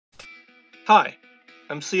Hi,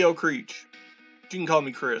 I'm clcreech. You can call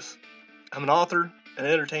me Chris. I'm an author, an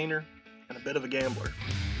entertainer, and a bit of a gambler.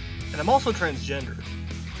 And I'm also transgender.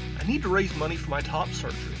 I need to raise money for my top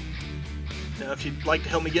surgery. Now, if you'd like to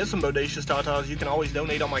help me get some bodacious tatas, you can always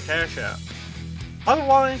donate on my Cashapp.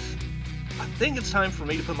 Otherwise, I think it's time for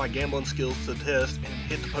me to put my gambling skills to the test and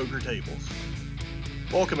hit the poker tables.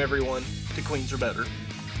 Welcome, everyone, to Queens Are Better.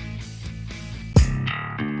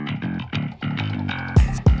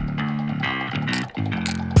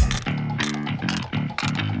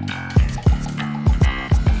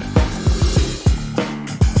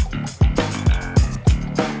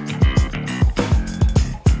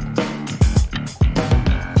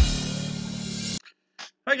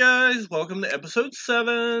 Hi guys, welcome to episode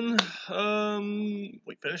 7.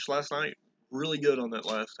 We finished last night really good on that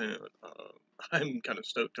last hand. I'm kind of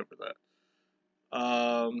stoked over that.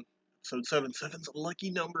 Episode 7, 7's a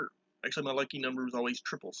lucky number. Actually, my lucky number is always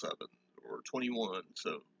 777 or 21,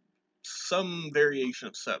 so some variation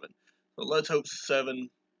of 7. So let's hope 7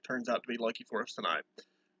 turns out to be lucky for us tonight.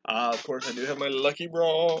 Of course, I do have my lucky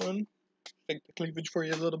bra on. Take the cleavage for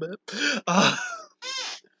you a little bit.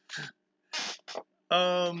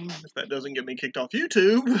 If that doesn't get me kicked off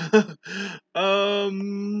YouTube,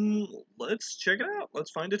 let's check it out.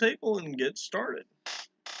 Let's find a table and get started.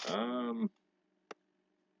 Down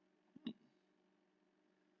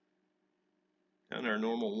our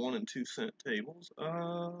normal 1 and 2 cent tables.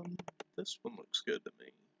 This one looks good to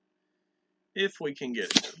me. If we can get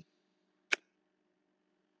it in.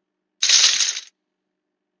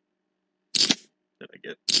 Did I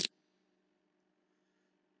get?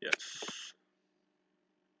 Yes.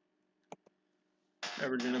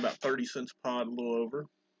 Averaging about 30 cents a pod, a little over.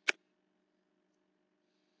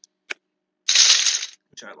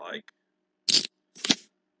 Which I like.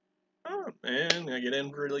 Oh, and I get in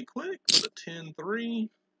really quick with a 10-3.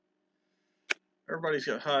 Everybody's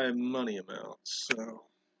got high money amounts, so.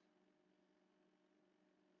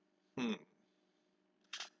 We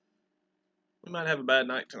might have a bad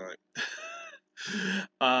night tonight.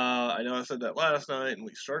 I know I said that last night, and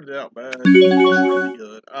we started out bad. It was really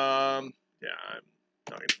good. Yeah, I'm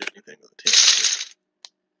not going to do anything with a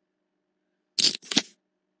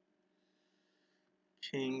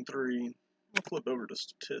 10. King 3. I'll flip over to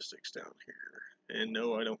statistics down here. And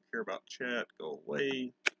no, I don't care about chat. Go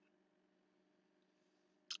away.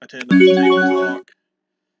 I tend not to table talk.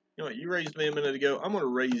 You know what? You raised me a minute ago. I'm going to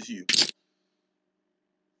raise you.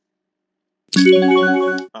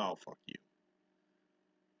 Oh, fuck you.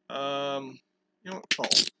 You know what? Call.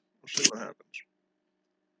 We'll see what happens.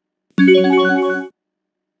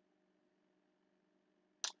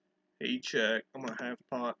 Hey, check. I'm going to half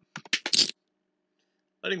pot.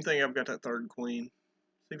 Let him think I've got that third queen.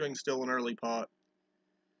 See if I can steal an early pot.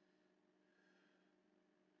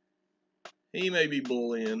 He may be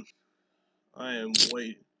bullying. I am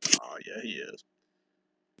waiting. Oh, yeah, he is.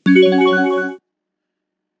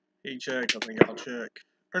 He checked. I think I'll check.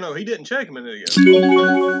 Or no, he didn't check a minute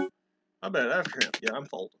ago. I bet after him. Yeah, I'm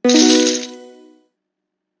folding.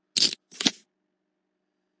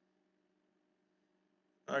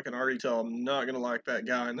 I can already tell I'm not going to like that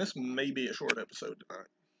guy, and this may be a short episode tonight.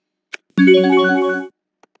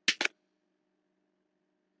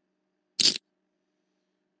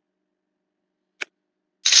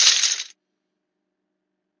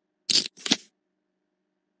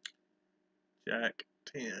 Jack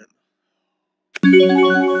 10.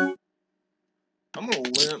 I'm going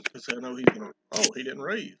to limp because I know he's going to... Oh, he didn't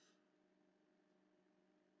raise.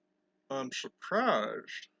 I'm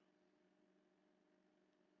surprised.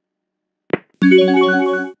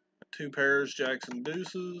 2 pairs, jacks and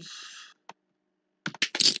deuces.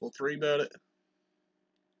 We'll 3-bet it.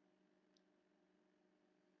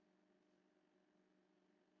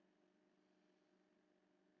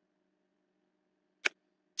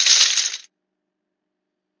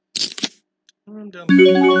 I'm down to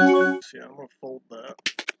 36. Yeah, I'm going to fold that.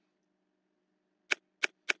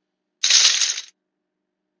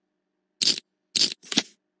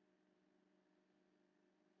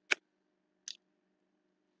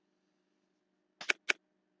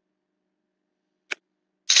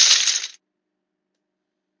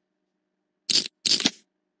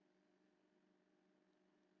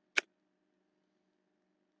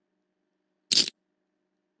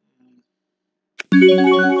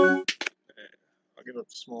 I'll give up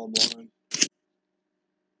the small blind.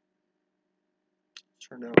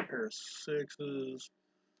 Turn down a pair of 6s.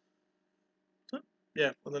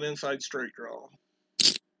 Yeah, with an inside straight draw.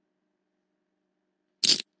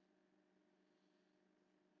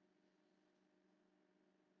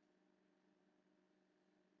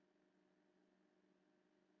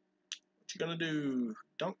 What you gonna do?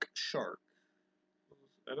 Dunk Shark.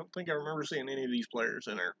 I don't think I remember seeing any of these players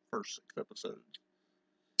in our first 6 episodes.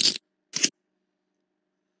 2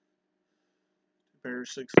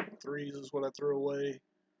 pairs, 6 and 3s is what I threw away.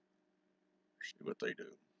 See what they do.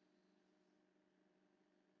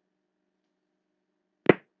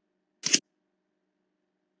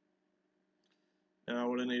 Now I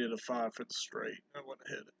would have needed a 5 for the straight. I wouldn't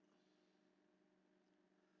have hit it.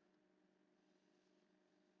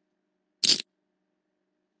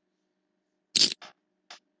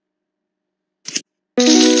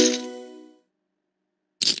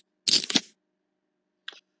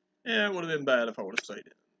 Yeah, it would have been bad if I would have stayed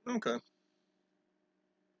in. Okay.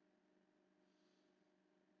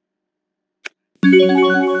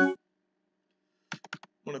 I'm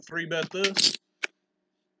gonna 3-bet this.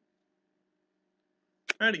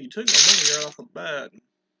 Maddie, you took my money right off the bat.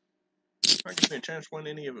 That gives me a chance to win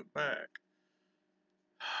any of it back.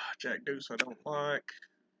 Jack Deuce I don't like.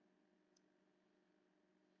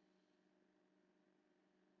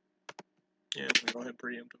 Yeah, I'm gonna go ahead and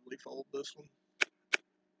preemptively fold this one.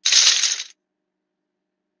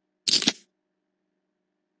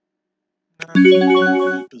 Not in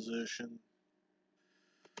good position.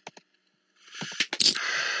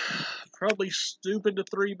 Probably stupid to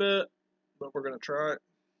 3-bet, but we're gonna try it.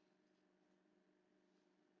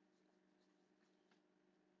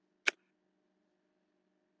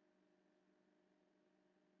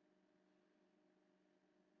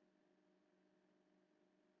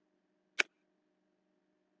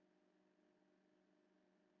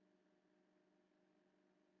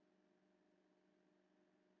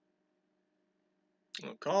 I'm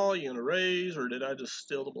gonna call, you gonna raise, or did I just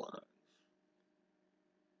steal the blind?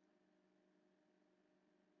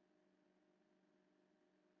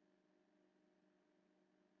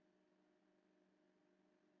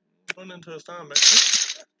 Run into his time back.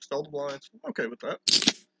 Stole the blinds. I'm okay with that.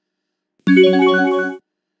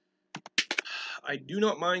 I do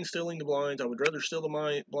not mind stealing the blinds. I would rather steal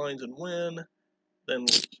the blinds and win than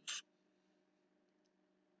lose.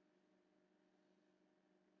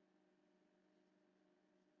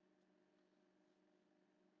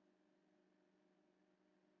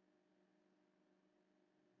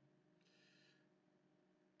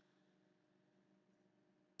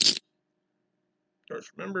 Of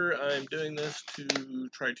course, remember, I'm doing this to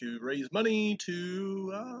try to raise money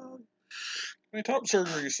to my top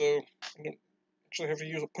surgery, so I don't actually have to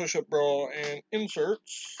use a push-up bra and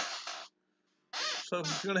inserts. So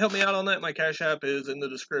if you want to help me out on that, my Cash App is in the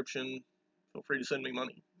description. Feel free to send me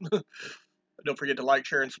money. Don't forget to like,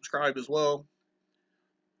 share, and subscribe as well.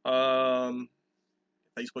 Facebook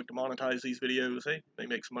to monetize these videos. Hey, they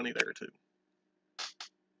make some money there too.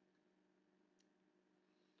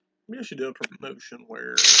 Maybe I should do a promotion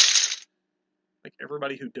where, like,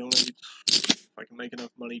 everybody who donates, if I can make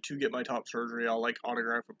enough money to get my top surgery, I'll, like,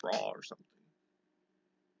 autograph a bra or something.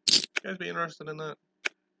 You guys be interested in that?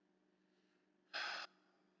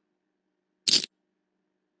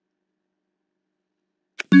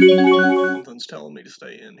 Something's telling me to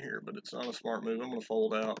stay in here, but it's not a smart move. I'm gonna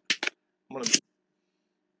fold out. I'm gonna...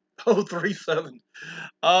 Oh, 3-7.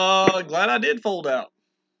 Glad I did fold out.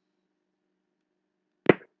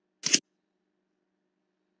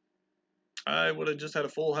 I would have just had a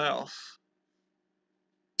full house.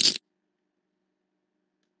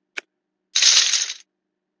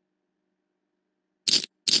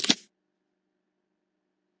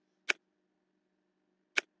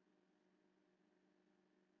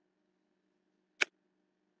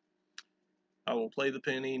 I will play the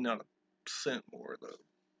penny, not a cent more, though.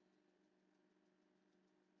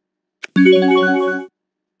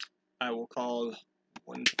 I will call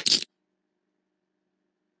one.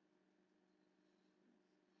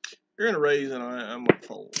 You're gonna raise, and I'm gonna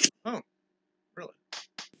fold. Oh, really?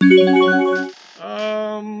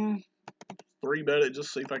 3-bet it,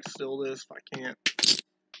 just see if I can steal this. If I can't,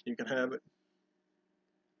 you can have it.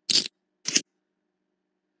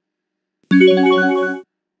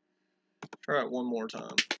 Try it one more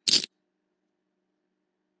time.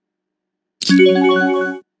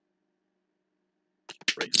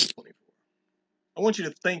 Raise 24. I want you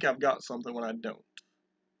to think I've got something when I don't.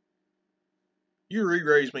 You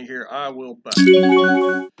re-raise me here, I will back.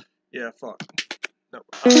 Yeah, fuck. No,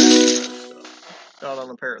 got on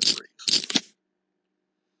a pair of 3s.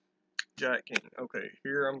 Jack King. Okay,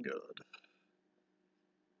 here I'm good.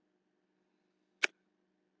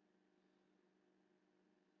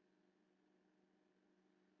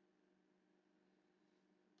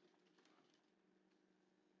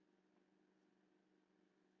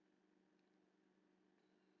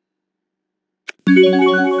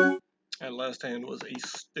 And That last hand was a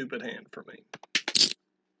stupid hand for me.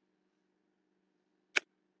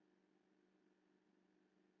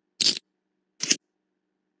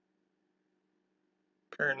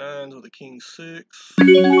 Pair of nines with a king six,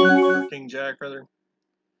 or king jack rather.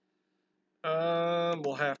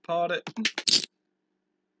 We'll half pot it.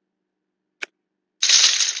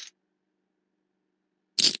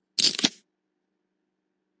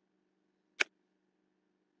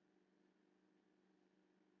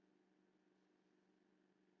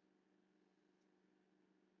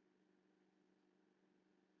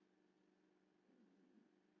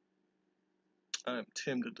 I'm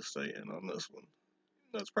tempted to stay in on this one.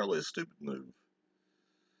 That's probably a stupid move.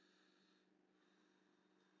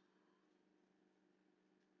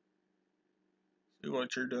 See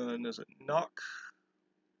what you're doing. Is it knock?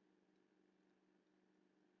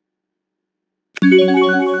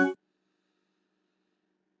 Yeah,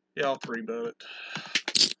 I'll 3-bet it.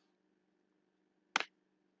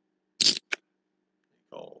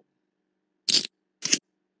 Call.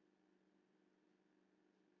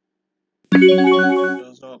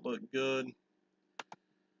 Does not look good.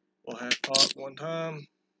 We'll half pot one time.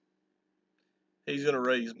 He's gonna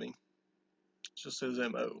raise me. It's just his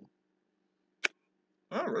MO.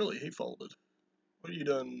 Oh, really? He folded. What are you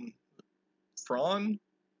doing? Frone?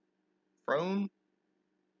 Okay,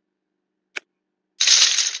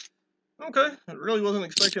 I really wasn't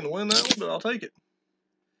expecting to win that one, but I'll take it.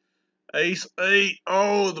 Ace 8.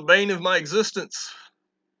 Oh, the bane of my existence.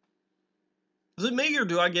 Is it me, or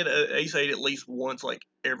do I get an Ace 8 at least once, like,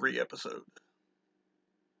 every episode?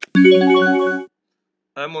 I'm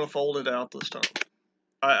going to fold it out this time.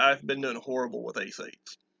 I've been doing horrible with Ace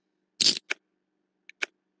 8s.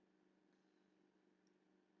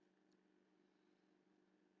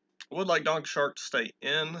 I would like Donkey Shark to stay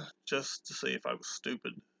in, just to see if I was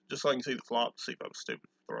stupid. Just so I can see the flop, to see if I was stupid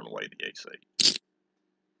for throwing away the Ace 8.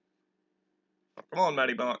 Oh, come on,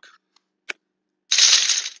 Matty Bonk.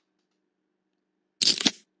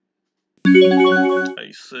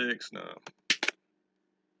 Ace 6, no.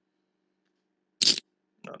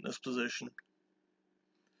 Not in this position.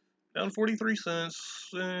 Down 43 cents.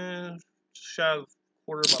 Shy of a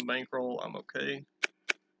quarter of my bankroll. I'm okay.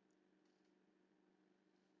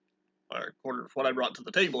 Or quarter of what I brought to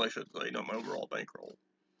the table, I should say, not my overall bankroll.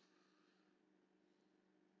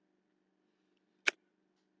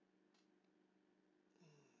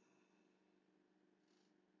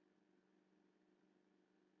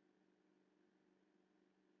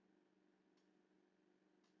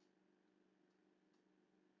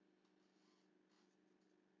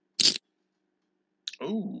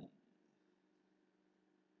 Ooh.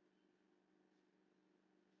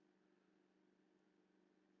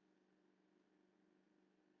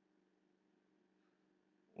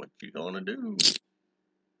 What you gonna do?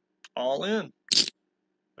 All in.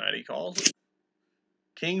 Matty calls it.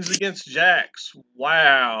 Kings against jacks.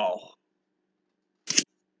 Wow.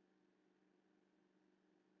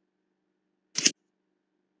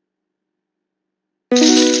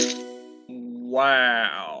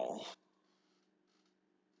 Wow.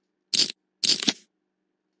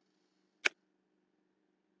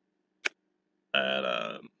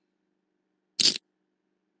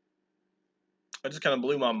 That just kind of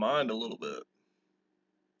blew my mind a little bit.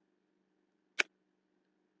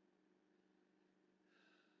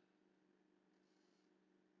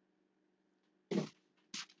 I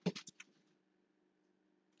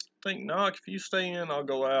think knock. If you stay in, I'll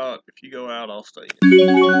go out. If you go out, I'll stay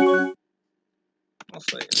in. I'll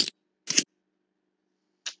stay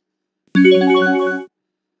in.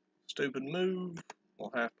 Stupid move. We'll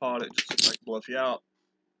half pot it just so I can bluff you out.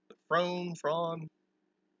 Frone.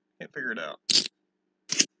 Can't figure it out.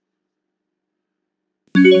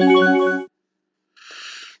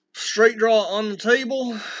 Straight draw on the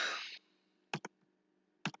table.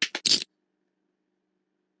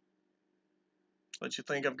 Let you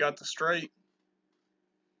think I've got the straight.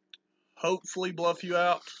 Hopefully bluff you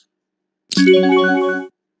out. I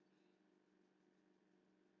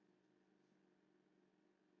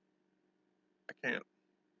can't.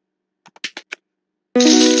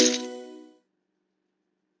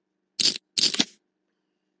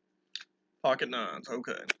 Pocket nines,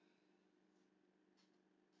 okay.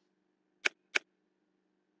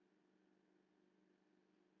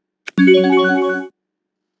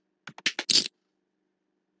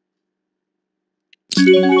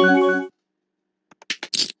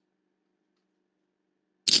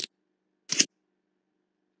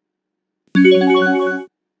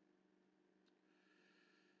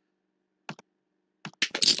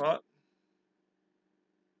 Spot.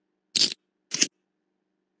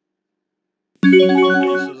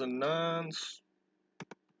 Aces and nines.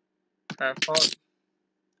 Half pot.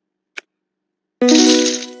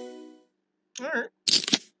 Alright.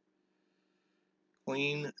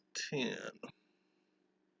 Queen 10.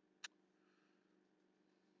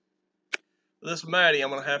 This Maddie,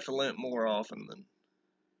 I'm going to have to limp more often than...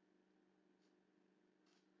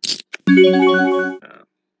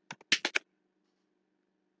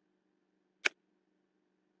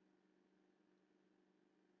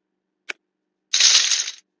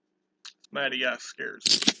 Maddie got scares.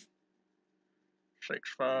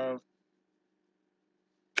 6-5.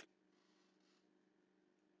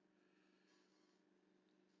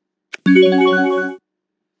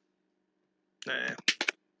 Nah.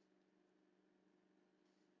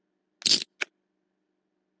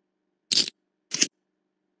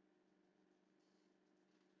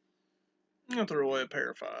 I'm going to throw away a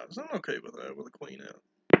pair of fives. I'm okay with that, with a queen out.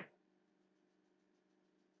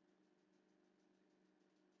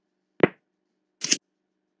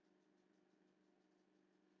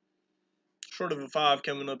 Short of a 5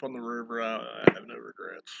 coming up on the river, I have no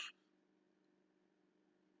regrets.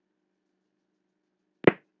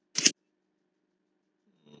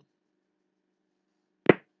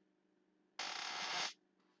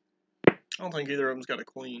 I don't think either of them's got a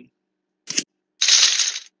queen.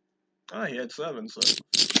 Ah, he had 7, so...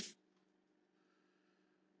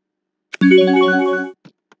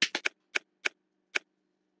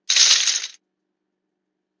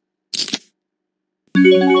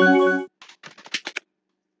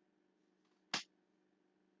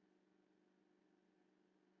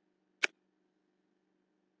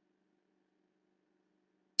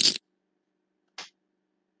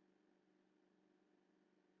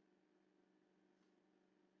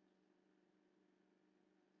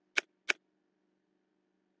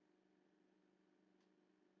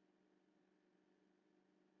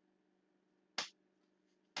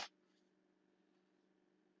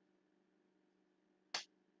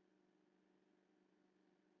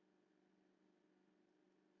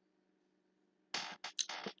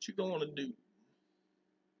 What you gonna do?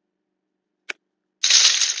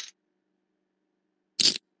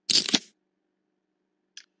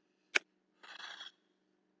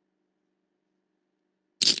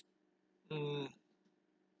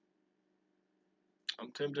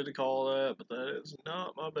 I'm tempted to call that, but that is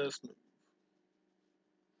not my best move.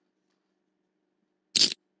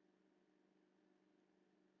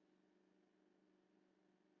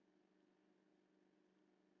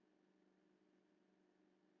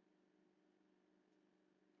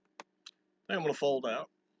 I think I'm gonna fold out.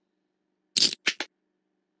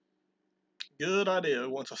 Good idea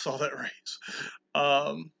once I saw that raise.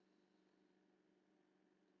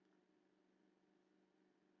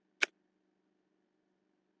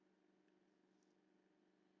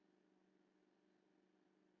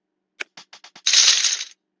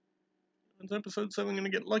 When's episode 7 gonna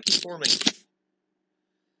get lucky for me?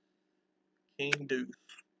 King deuce.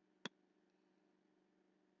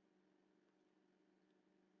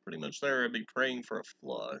 Pretty much there, I'd be praying for a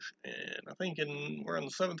flush, and I think we're on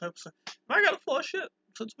the 7th episode. Have I got a flush yet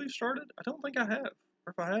since we've started? I don't think I have. Or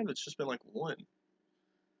if I have, it's just been like 1.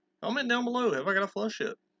 Comment down below, have I got a flush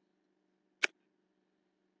yet?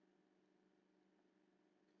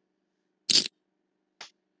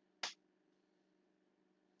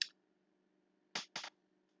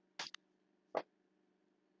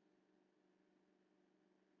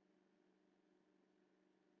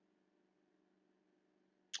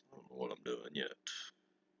 I don't know what I'm doing yet.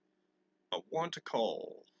 I want to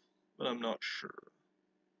call, but I'm not sure.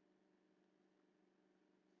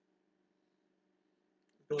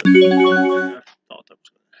 Go ahead. I thought that was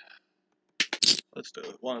gonna. Let's do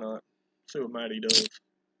it. Why not? See what Maddie does.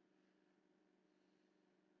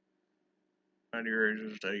 Maddie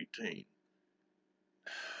raises to 18.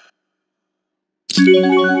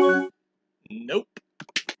 Nope.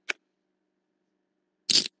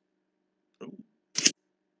 Ooh.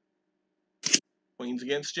 Queens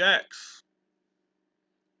against jacks.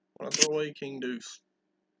 Want to throw away king deuce.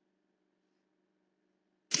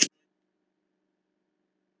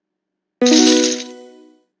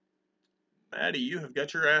 Maddie, you have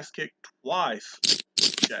got your ass kicked twice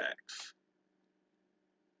with jacks.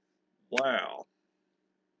 Wow.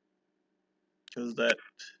 Because that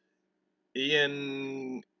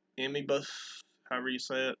Ian Emibus, however you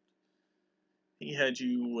say it, he had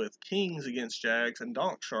you with kings against jacks, and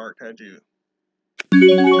Donk Shark had you.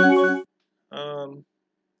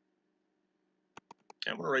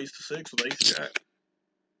 I'm gonna raise to 6 with ace jack.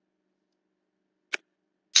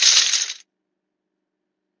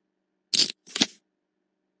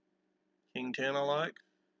 King 10 I like.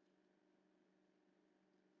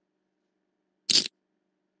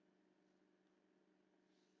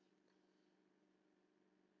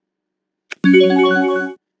 Let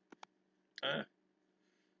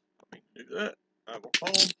me do that. I will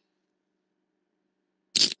call.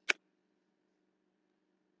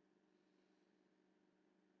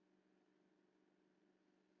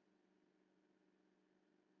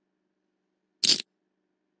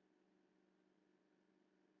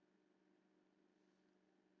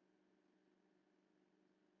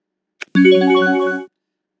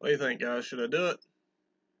 What do you think, guys? Should I do it?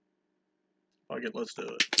 Fuck it, let's do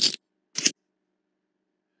it.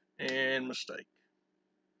 And mistake.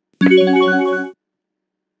 I'm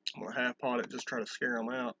gonna half pot it, just try to scare them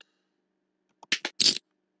out.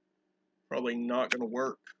 Probably not gonna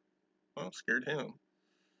work. Well, scared him.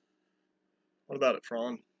 What about it,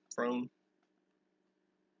 Frone?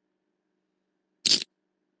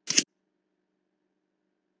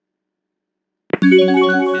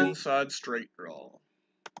 Inside straight draw.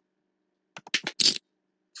 Let's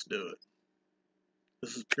do it.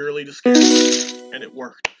 This is purely to scare him, and it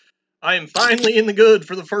worked. I am finally in the good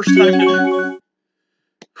for the first time today.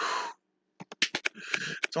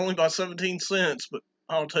 It's only by 17 cents, but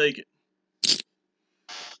I'll take it.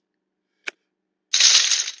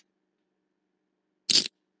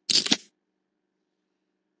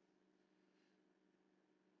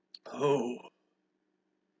 Oh.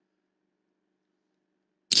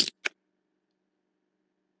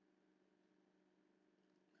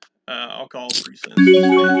 I'll call 3 cents.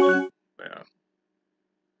 Yeah.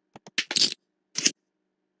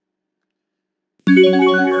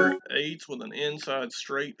 Pair of eights with an inside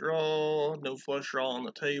straight draw. No flush draw on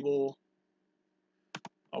the table.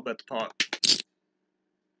 I'll bet the pot.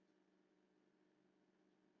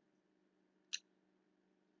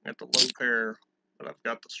 Got the low pair, but I've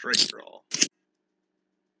got the straight draw.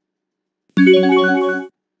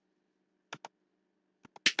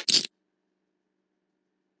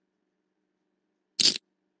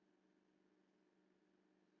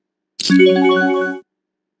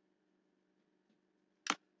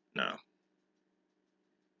 No.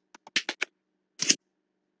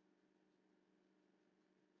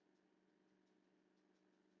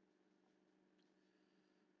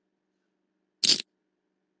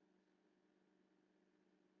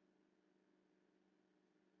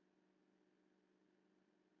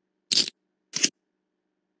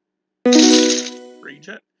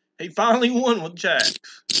 Reject. He finally won with jacks.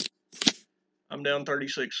 I'm down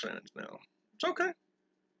 36 cents now. It's okay.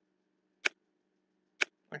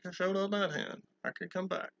 Like I showed on that hand, I could come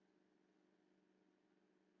back.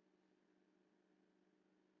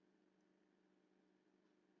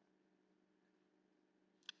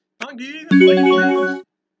 I'll give you the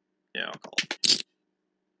yeah, I'll call.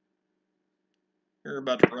 You're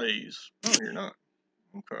about to raise. Oh, you're not.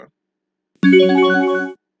 Okay.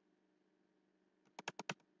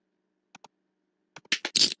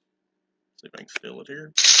 See if I can steal it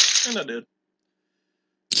here. And I did.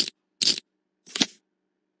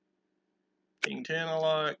 King 10 I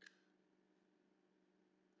like.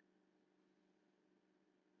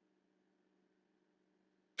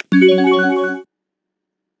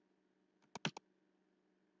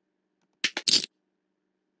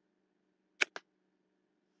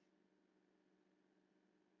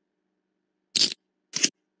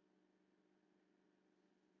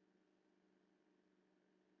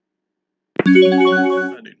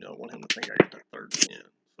 I do not want him to think I got that third 10.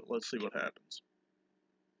 So let's see what happens.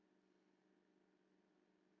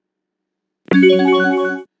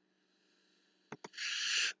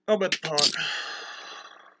 I'll bet the pot.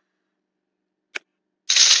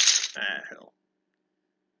 Ah, hell.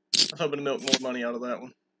 I was hoping to milk more money out of that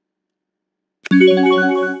one. You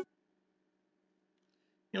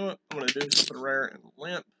know what? I'm going to do something rare and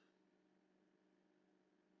limp.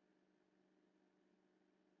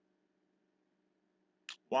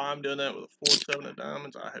 Why I'm doing that with a 4-7 of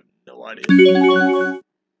diamonds, I have no idea.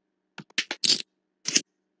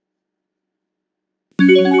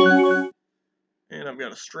 And I've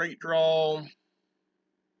got a straight draw.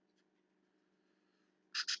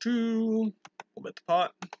 We'll bet the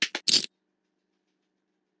pot.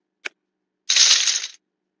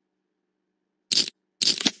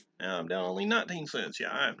 Now I'm down only 19 cents.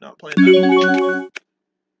 Yeah, I am not playing that one.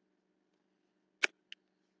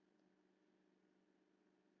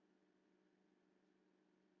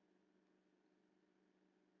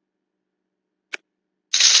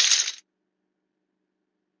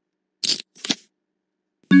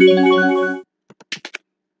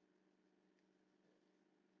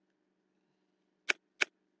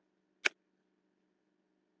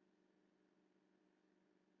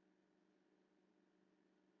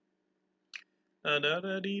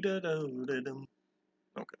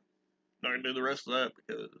 Okay. Not gonna do the rest of that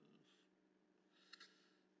because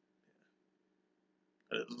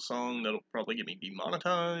That is a song that'll probably get me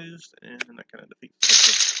demonetized, and that kind of defeats the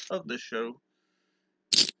purpose of this show.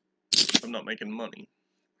 I'm not making money.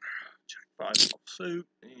 Check 5 off suit.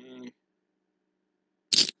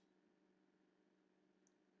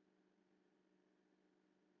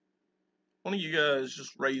 One of you guys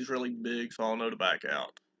just raise really big so I'll know to back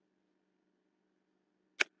out.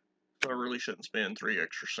 So I really shouldn't spend 3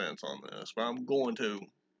 extra cents on this, but I'm going to.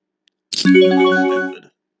 Stupid.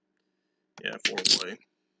 Yeah, 4-way.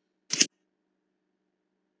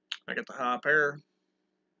 I get the high pair.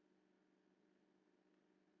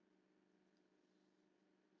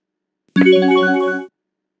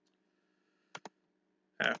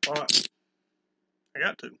 Half pot. I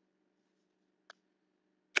got to.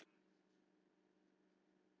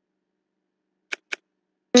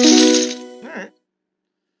 Alright.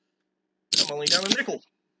 I'm only down a nickel.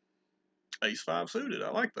 Ace 5 suited. I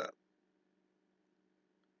like that.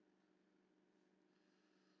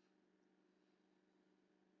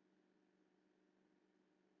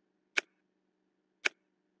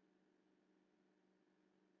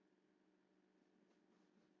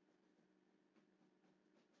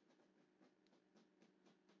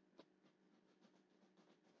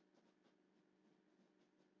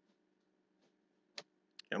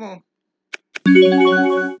 Come on.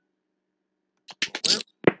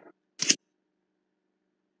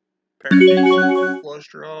 Pair flush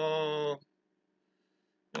draw.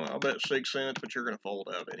 Well, I'll bet 6 cents, but you're going to fold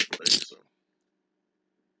out anyway, so.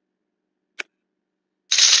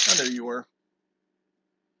 I knew you were.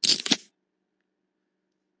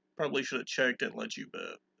 Probably should have checked it and let you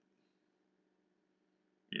bet.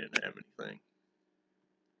 You didn't have anything.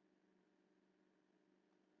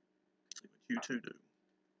 Let's see what you two do.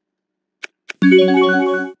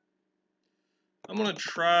 I'm going to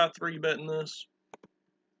try 3-betting this.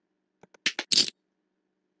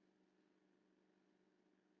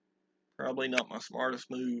 Probably not my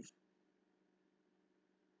smartest move.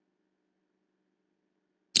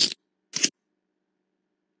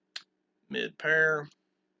 Mid pair.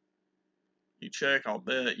 You check, I'll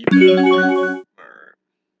bet. You bet. Alright.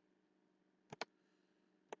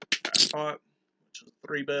 Half pot, which is a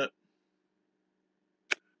 3-bet.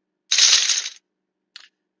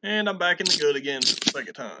 And I'm back in the good again for the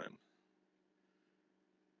second time.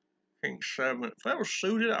 King 7. If that was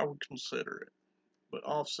suited, I would consider it. But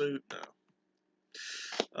offsuit,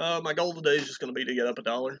 no. My goal today is just going to be to get up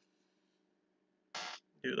 $1.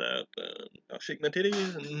 Do that. I'll shake my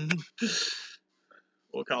titties and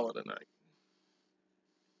we'll call it a night.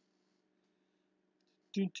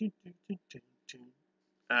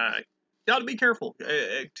 Gotta be careful.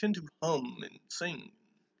 I tend to hum and sing.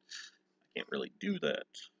 I can't really do that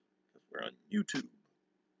because we're on YouTube.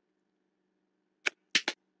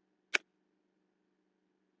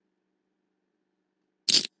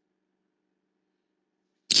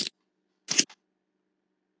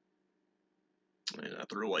 And I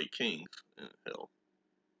threw away kings. Hell.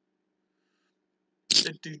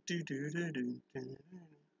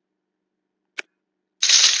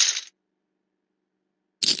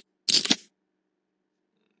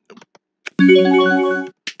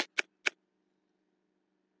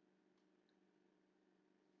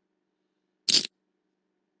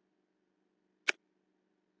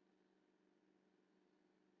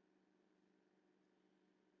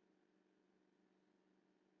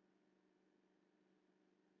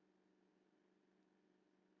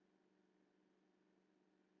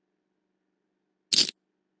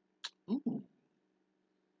 Ooh.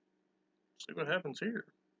 See what happens here.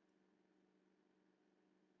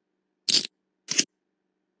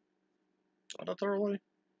 Why'd I throw away?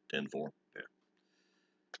 10-4. Yeah.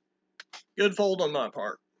 Good fold on my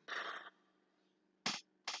part.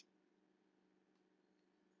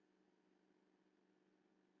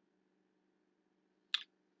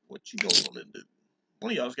 What you gonna want to do?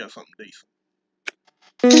 One of y'all's got something decent.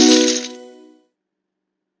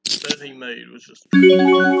 Bet he made was just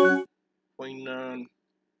Queen 9.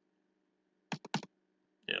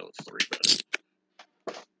 Yeah, let's 3-bet it.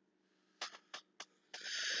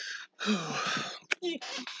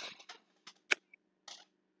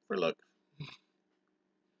 For luck.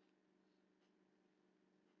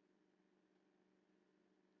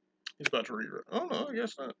 He's about to rewrite. Oh no, I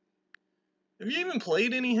guess not. Have you even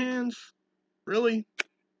played any hands? Really?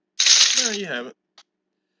 No, you haven't.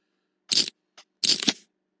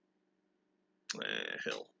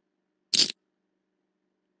 Hell.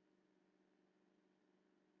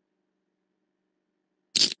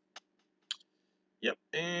 Yep,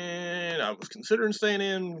 and I was considering staying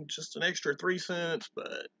in just an extra 3 cents,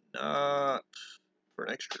 but not for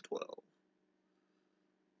an extra 12.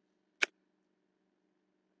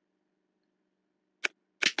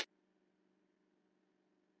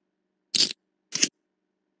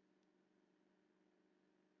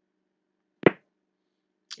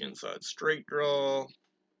 Inside straight draw.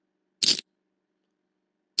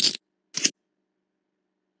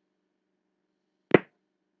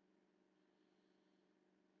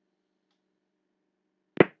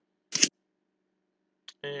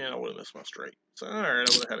 And I would have missed my straight. So, alright, I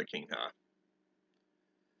would have had a king high.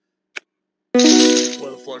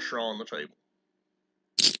 With a flush draw on the table.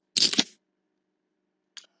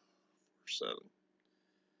 7.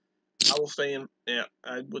 I will stay in, yeah,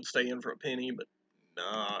 I would stay in for a penny, but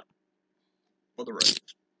not for the raise.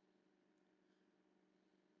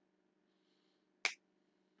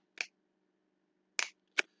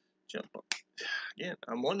 Jump up. Again,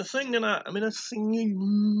 I'm wanting to sing tonight. I'm in a singing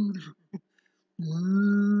mood.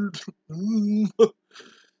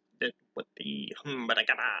 That's what the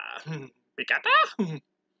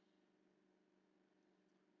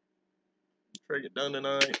try to get done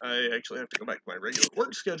tonight. I actually have to go back to my regular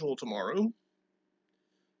work schedule tomorrow.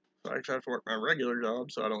 So I actually have to work my regular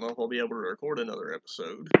job, so I don't know if I'll be able to record another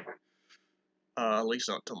episode. At least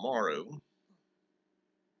not tomorrow.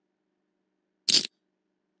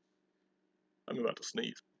 I'm about to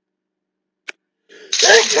sneeze.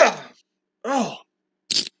 Oh,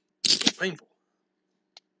 so painful.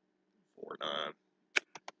 4-9.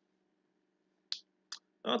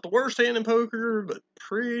 Not the worst hand in poker, but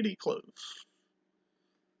pretty close.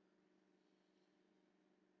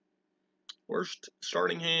 Worst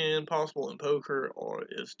starting hand possible in poker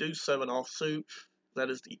is deuce 7 offsuit. That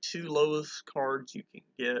is the 2 lowest cards you can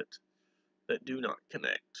get that do not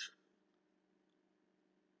connect.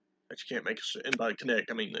 That you can't make a, and by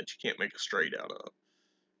connect I mean that you can't make a straight out of.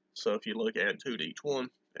 So if you look, add 2 to each one,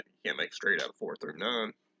 you can't make a straight out of 4 through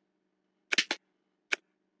 9.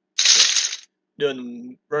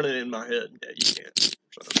 Doing running in my head, yeah, you can't.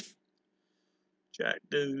 So, Jack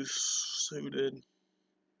deuce suited.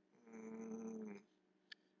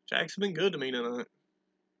 Jack's been good to me tonight.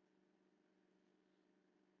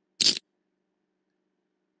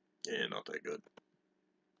 Yeah, not that good.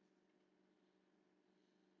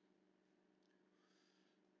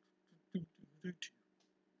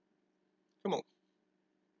 Come on.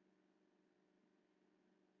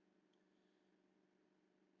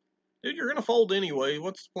 Dude, you're gonna fold anyway.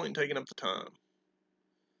 What's the point in taking up the time?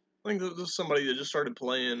 I think this is somebody that just started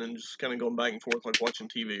playing and just kind of going back and forth like watching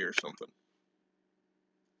TV or something.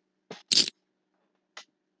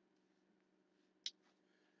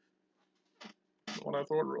 When I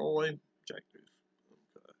throw it roll away, Jack deuce.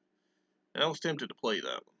 Okay. And I was tempted to play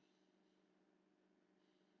that one.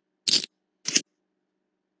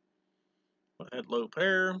 I had low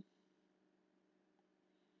pair.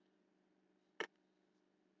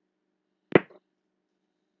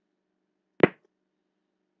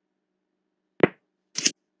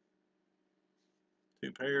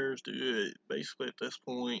 Two pairs, dude. Basically at this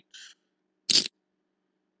point,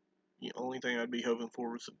 the only thing I'd be hoping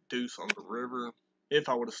for was a deuce on the river, if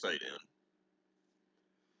I would have stayed in.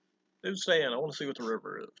 Didn't stay in, I want to see what the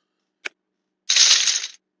river is.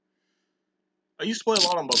 I used to play a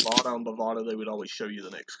lot on Bovada. On Bovada, they would always show you the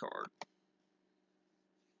next card.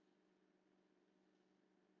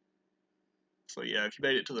 So yeah, if you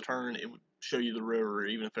made it to the turn, it would show you the river,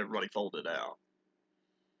 even if everybody folded out.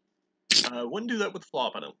 Wouldn't do that with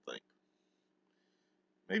flop, I don't think.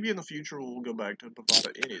 Maybe in the future we'll go back to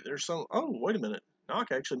Bovada. There's some. Oh, wait a minute.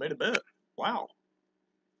 Knock actually made a bet. Wow.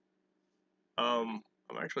 I'm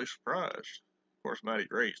actually surprised. Of course, Matty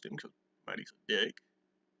raised him because Matty's a dick.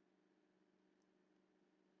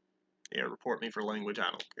 Yeah, report me for language. I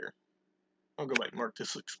don't care. I'll go back and mark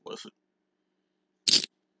this explicit.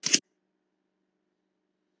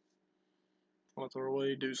 I'll throw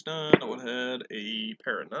away deuce 9. I would have had a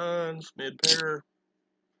pair of 9s, mid pair.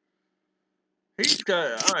 He's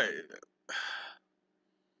got.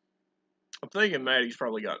 I'm thinking Matty's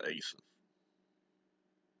probably got aces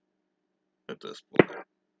at this point.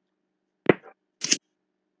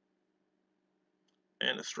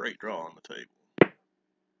 And a straight draw on the table.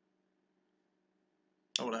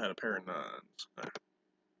 I would have had a pair of 9s.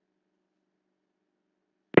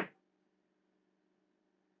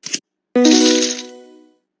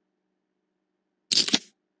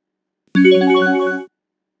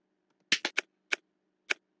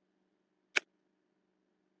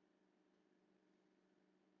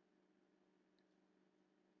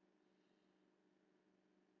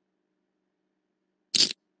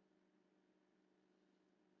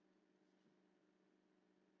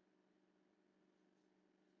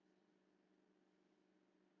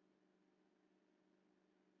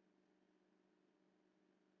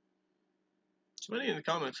 Somebody in the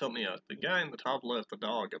comments help me out. The guy in the top left, the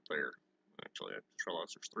dog up there. Actually, I just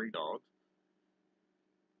realized there's 3 dogs.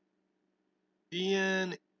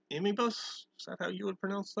 Ian Emibus? Is that how you would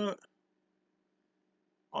pronounce that?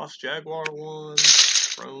 Os Jaguar 1,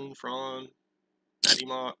 Frone, Fron, Matty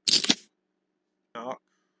Mock, Knock,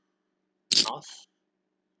 Nos,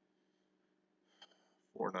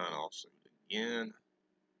 4-9 offsuit again.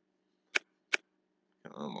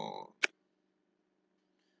 Come on.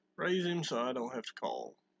 Raise him so I don't have to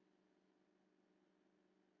call.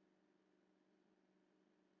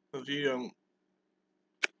 If you don't,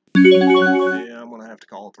 yeah, I'm gonna have to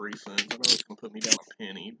call 3 cents. I know it's gonna put me down a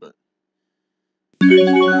penny, but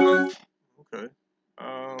okay.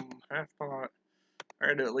 Half pot. I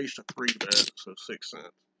had at least a 3 bet, so 6 cents.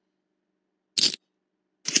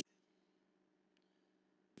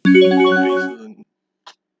 Aces and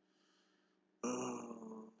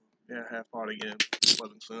yeah, half pot again,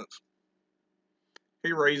 11 cents.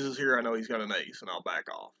 He raises here, I know he's got an ace, and I'll back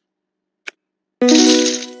off.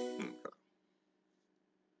 Okay.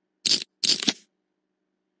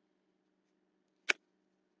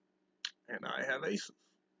 And I have aces.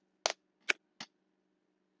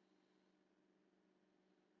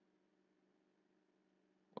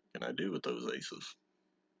 What can I do with those aces?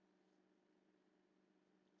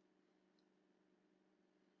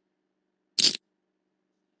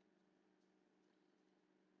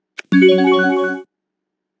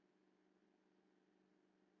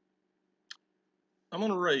 I'm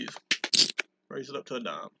gonna raise it up to a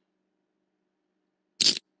dime.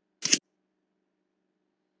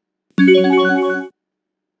 I'm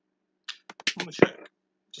gonna check,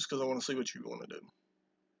 just because I want to see what you want to do.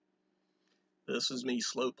 This is me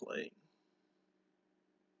slow playing.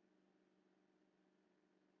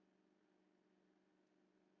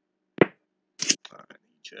 Alright,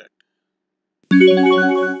 he checked.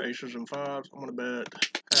 Aces and fives. I'm gonna bet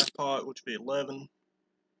half pot, which would be 11.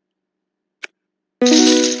 I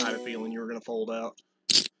had a feeling you were gonna fold out.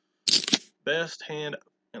 Best hand,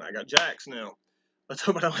 and I got jacks now. Let's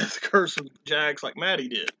hope I don't have to curse with jacks like Maddie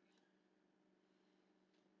did.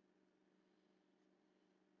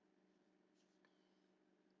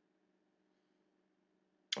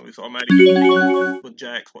 Oh, we saw Maddie with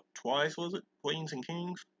jacks, what, twice was it? Queens and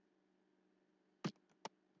kings?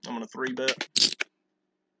 I'm gonna 3-bet.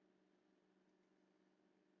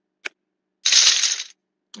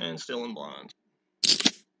 And still in blind.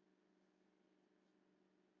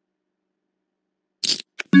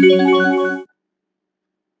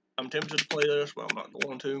 I'm tempted to play this, but I'm not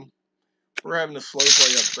going to. We're having a slow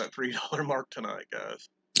play up to that $3 mark tonight, guys.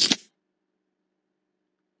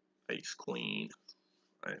 Ace queen.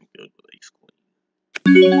 I am good with ace queen.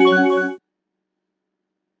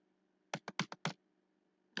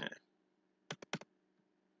 Yeah.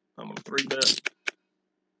 I'm gonna 3-bet.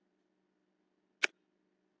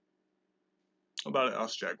 How about it,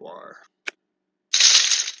 Os Jaguar?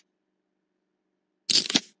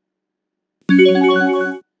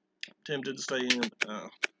 Tempted to stay in, but no.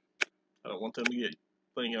 I don't want them to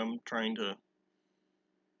think I'm trying to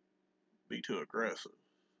be too aggressive.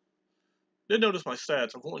 Did notice my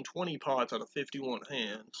stats. I've won 20 pots out of 51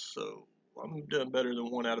 hands, so I'm doing better than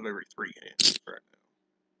 1 out of every 3 hands right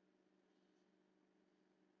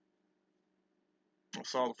now. I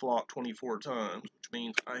saw the flop 24 times, which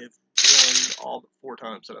means I have won all but 4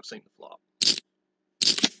 times that I've seen the flop.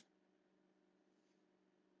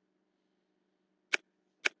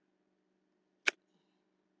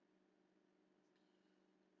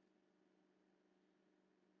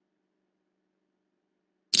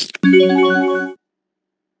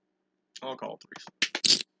 I'll call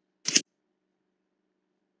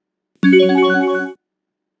 3.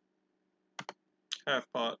 Half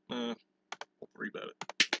pot, I'll 3-bet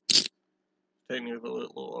it. Technically a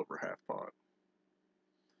little over half pot.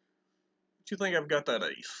 But you think I've got that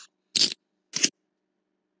ace?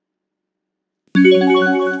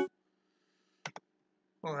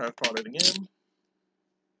 I'll half pot it again.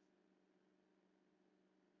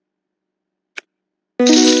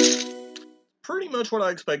 Pretty much what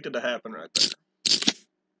I expected to happen right there.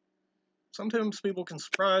 Sometimes people can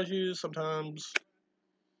surprise you, sometimes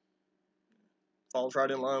falls right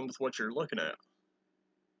in line with what you're looking at.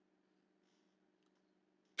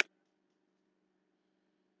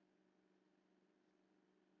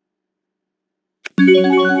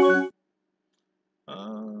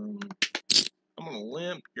 I'm gonna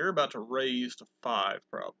limp. You're about to raise to 5,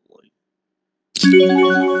 probably.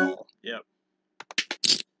 Yep.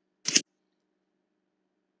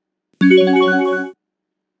 I'm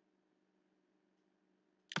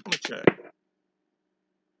gonna check.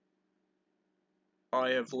 I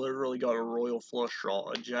have literally got a royal flush draw.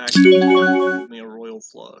 A jack give me a royal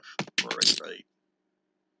flush. I'm gonna raise 8.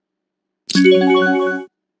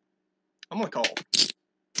 I'm gonna call.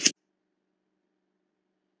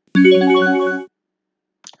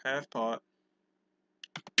 half pot.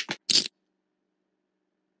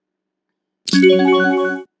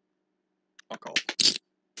 I'll call.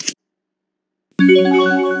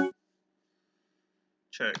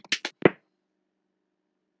 Check.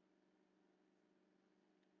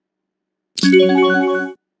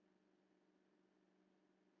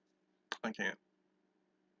 I can't.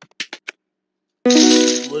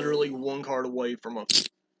 Literally one card away from a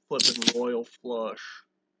flipping royal flush.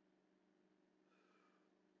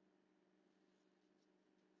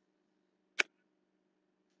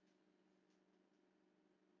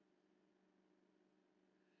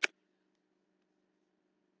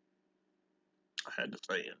 I had to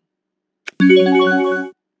stay in.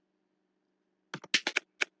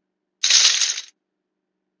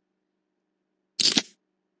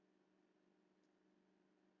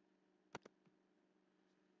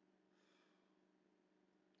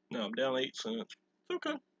 No, I'm down 8 cents. It's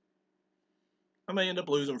okay. I may end up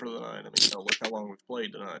losing for the night. I mean, look how long we've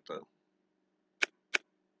played tonight, though.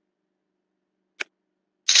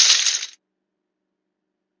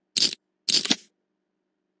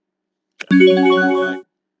 Okay. I'm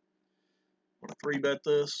gonna 3-bet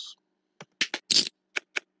this.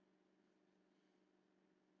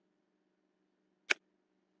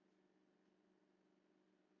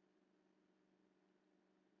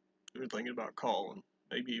 We're thinking about calling,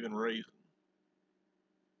 maybe even raising.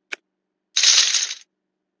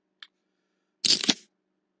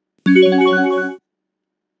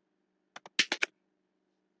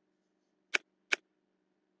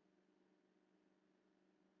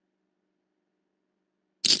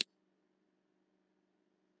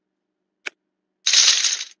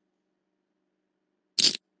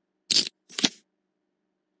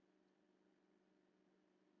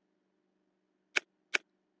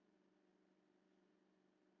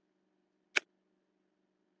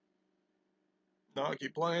 No, I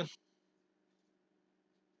keep playing.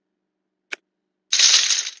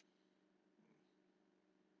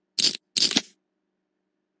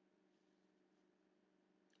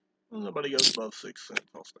 Well, nobody goes above 6 cents.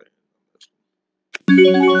 I'll stay in on this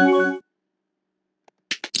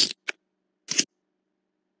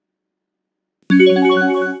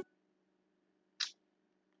one.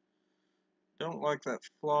 Don't like that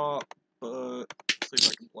flop, but see if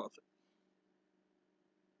I can bluff it.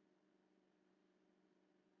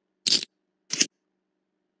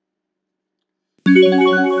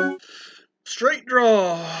 Straight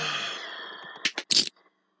draw.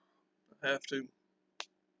 I have to.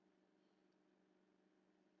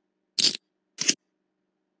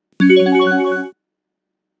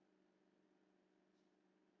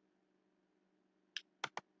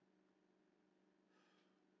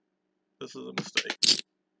 This is a mistake.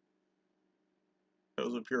 That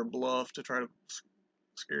was a pure bluff to try to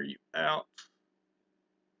scare you out.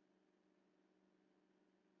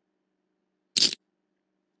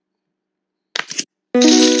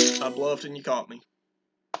 I bluffed and you caught me.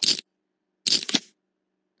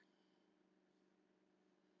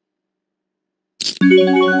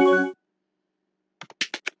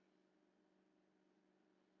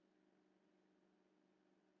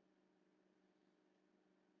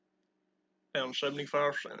 Down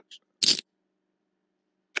 75 cents.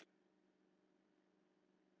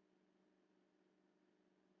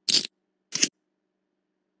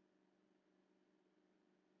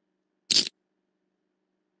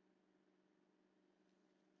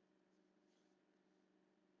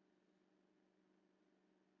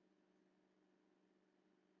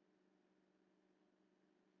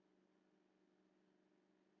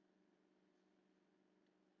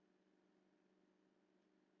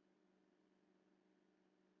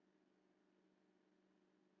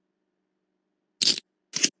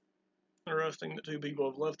 Interesting that 2 people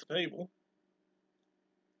have left the table.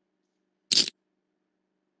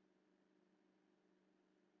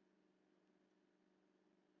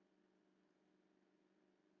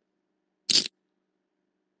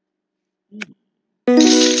 Nope.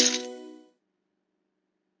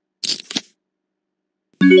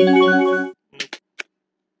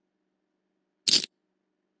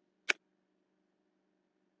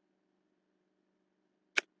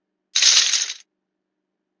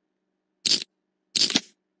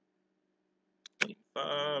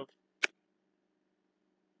 25.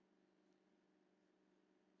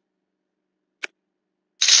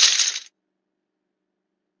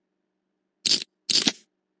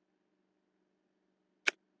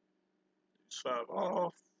 It's 5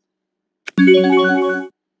 off.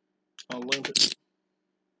 I'll limp it.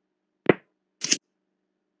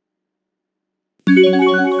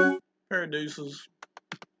 Pair of deuces.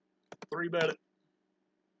 3-bet it.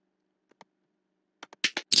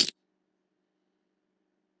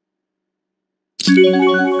 Two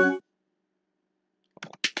pairs,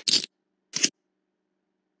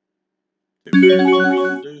 threes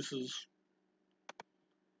and deuces.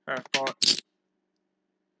 Half pot.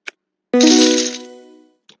 Well,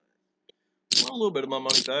 a little bit of my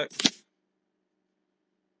money back.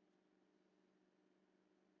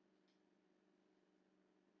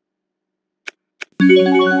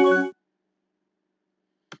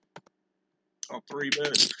 I'll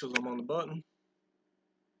 3-bet because I'm on the button.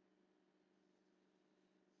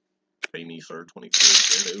 Pay me, sir,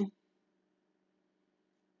 23.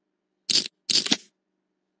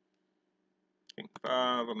 King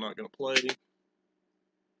 5, I'm not going to play.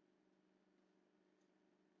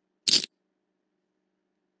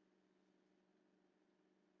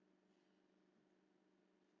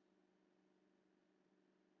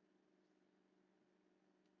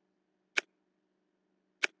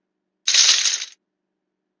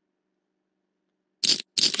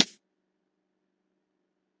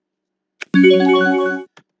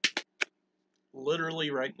 Literally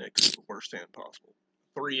right next to the worst hand possible.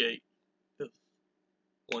 3-8.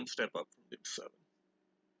 One step up from deuce 7.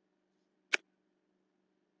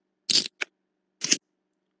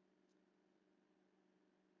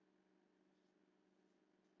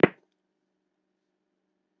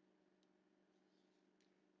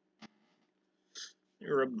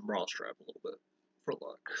 You're rubbing the bra strap a little bit for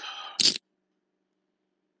luck.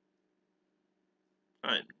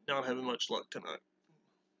 I'm not having much luck tonight.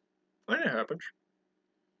 That happens.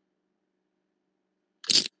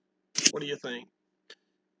 What do you think?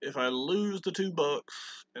 If I lose the $2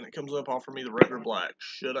 and it comes up offer me the red or black,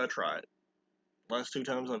 should I try it? Last 2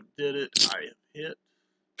 times I've did it, I have hit.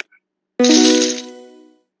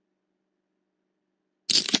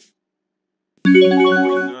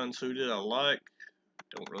 Non-suited I like.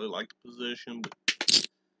 Don't really like the position, but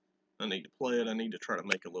I need to play it. I need to try to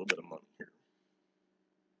make a little bit of money here.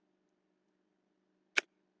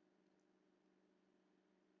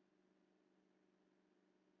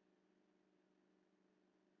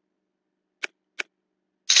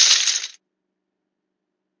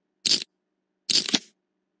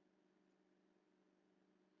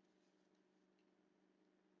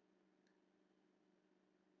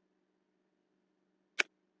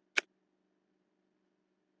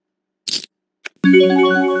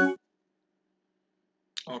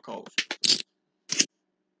 I'll call it.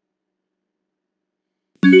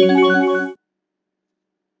 I'm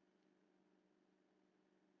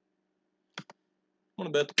going to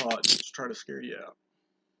bet the pot just to try to scare you out.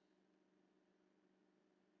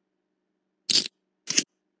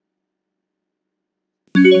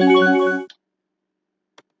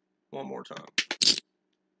 One more time.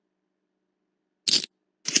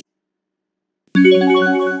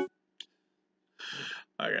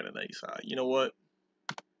 I got an ace high. You know what?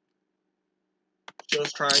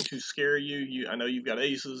 Just trying to scare you. I know you've got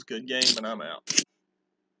aces. Good game, and I'm out.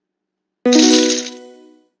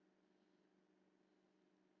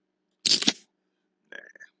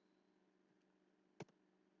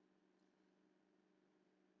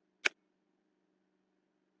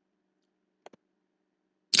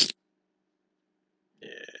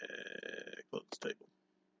 Yeah, close the table.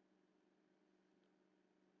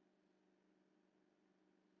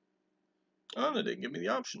 Oh, they didn't give me the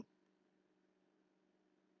option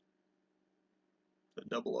to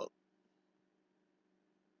double up.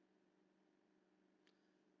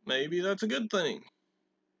 Maybe that's a good thing.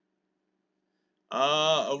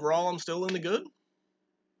 Overall, I'm still in the good.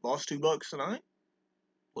 Lost $2 tonight.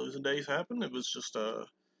 Losing days happen. It was just a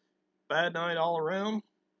bad night all around,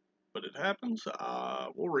 but it happens.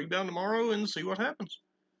 We'll rebound tomorrow and see what happens.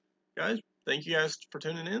 Guys, thank you guys for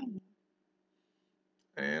tuning in.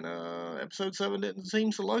 And episode 7 didn't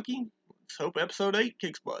seem so lucky. Let's hope episode 8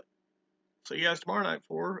 kicks butt. See you guys tomorrow night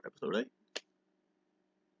for episode 8.